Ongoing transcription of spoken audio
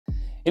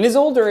In his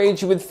older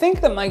age, you would think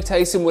that Mike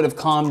Tyson would have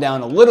calmed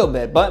down a little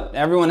bit, but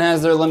everyone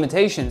has their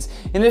limitations.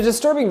 In a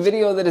disturbing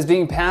video that is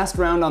being passed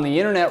around on the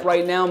internet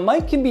right now,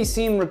 Mike can be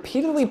seen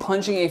repeatedly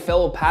punching a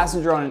fellow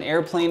passenger on an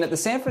airplane at the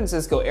San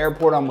Francisco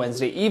airport on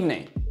Wednesday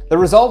evening. The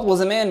result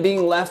was a man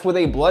being left with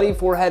a bloody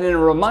forehead and a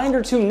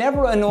reminder to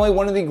never annoy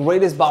one of the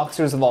greatest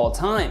boxers of all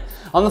time.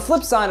 On the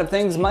flip side of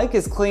things, Mike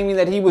is claiming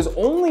that he was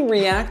only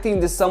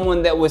reacting to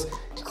someone that was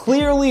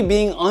clearly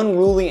being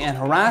unruly and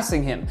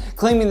harassing him,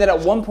 claiming that at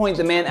one point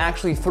the man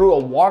actually threw a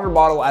water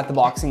bottle at the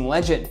boxing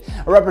legend.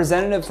 A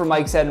representative for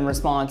Mike said in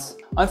response,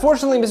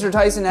 "Unfortunately, Mr.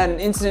 Tyson had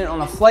an incident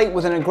on a flight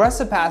with an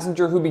aggressive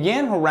passenger who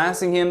began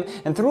harassing him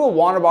and threw a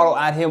water bottle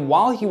at him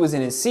while he was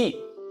in his seat."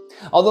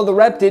 Although the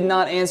rep did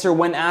not answer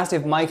when asked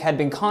if Mike had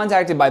been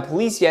contacted by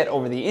police yet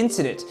over the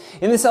incident.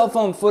 In the cell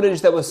phone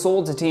footage that was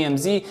sold to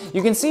TMZ,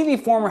 you can see the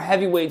former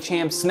heavyweight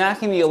champ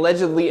smacking the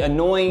allegedly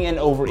annoying and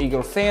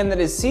overeager fan that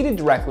is seated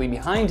directly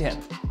behind him.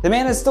 The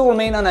man has still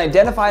remained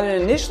unidentified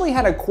and initially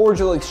had a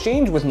cordial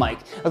exchange with Mike.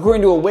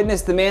 According to a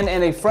witness, the man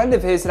and a friend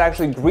of his had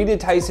actually greeted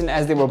Tyson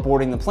as they were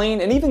boarding the plane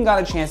and even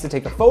got a chance to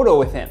take a photo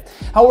with him.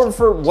 However,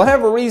 for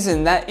whatever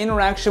reason, that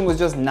interaction was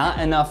just not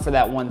enough for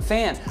that one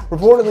fan.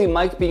 Reportedly,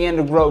 Mike began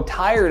to grow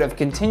tired of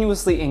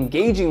continuously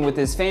engaging with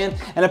his fan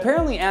and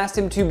apparently asked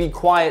him to be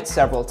quiet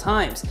several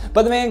times.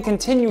 But the man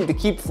continued to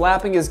keep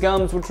flapping his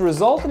gums, which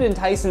resulted in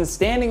Tyson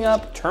standing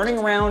up, turning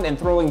around, and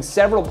throwing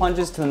several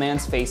punches to the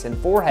man's face and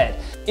forehead.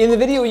 In the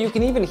video, you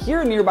can even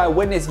hear a nearby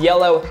witness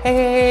yell out,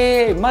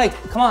 hey, Mike,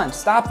 come on,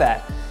 stop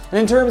that." And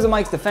in terms of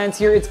Mike's defense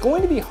here, it's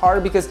going to be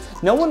hard because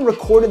no one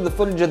recorded the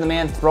footage of the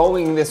man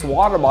throwing this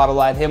water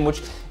bottle at him,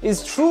 which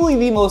is truly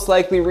the most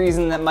likely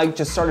reason that Mike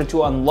just started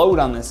to unload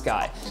on this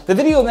guy. The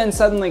video then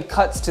suddenly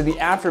cuts to the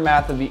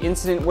aftermath of the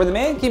incident where the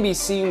man can be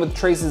seen with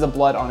traces of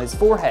blood on his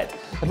forehead.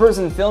 The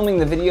person filming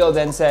the video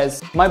then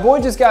says, "My boy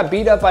just got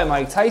beat up by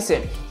Mike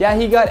Tyson. Yeah,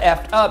 he got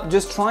effed up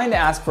just trying to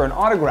ask for an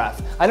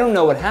autograph. I don't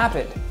know what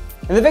happened."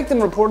 And the victim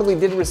reportedly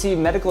did receive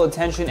medical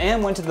attention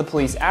and went to the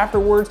police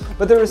afterwards,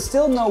 but there is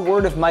still no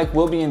word if Mike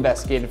will be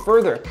investigated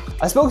further.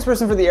 A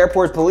spokesperson for the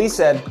airport's police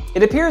said,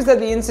 "It appears that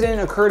the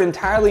incident occurred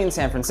entirely in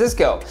San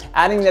Francisco,"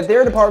 adding that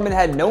their department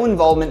had no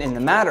involvement in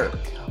the matter.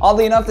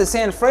 Oddly enough, the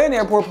San Fran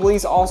Airport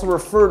Police also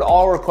referred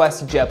all requests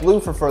to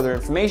JetBlue for further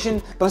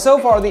information, but so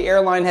far the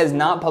airline has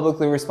not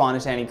publicly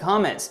responded to any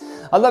comments.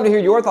 I'd love to hear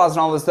your thoughts on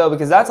all this though,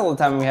 because that's all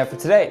the time we have for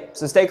today.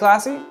 So stay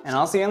classy, and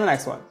I'll see you in the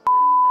next one.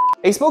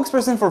 A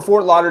spokesperson for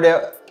Fort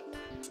Lauderdale...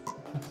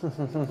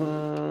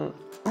 I'm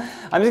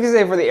just gonna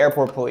say for the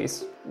airport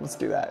police. Let's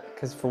do that,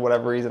 because for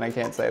whatever reason I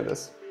can't say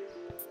this.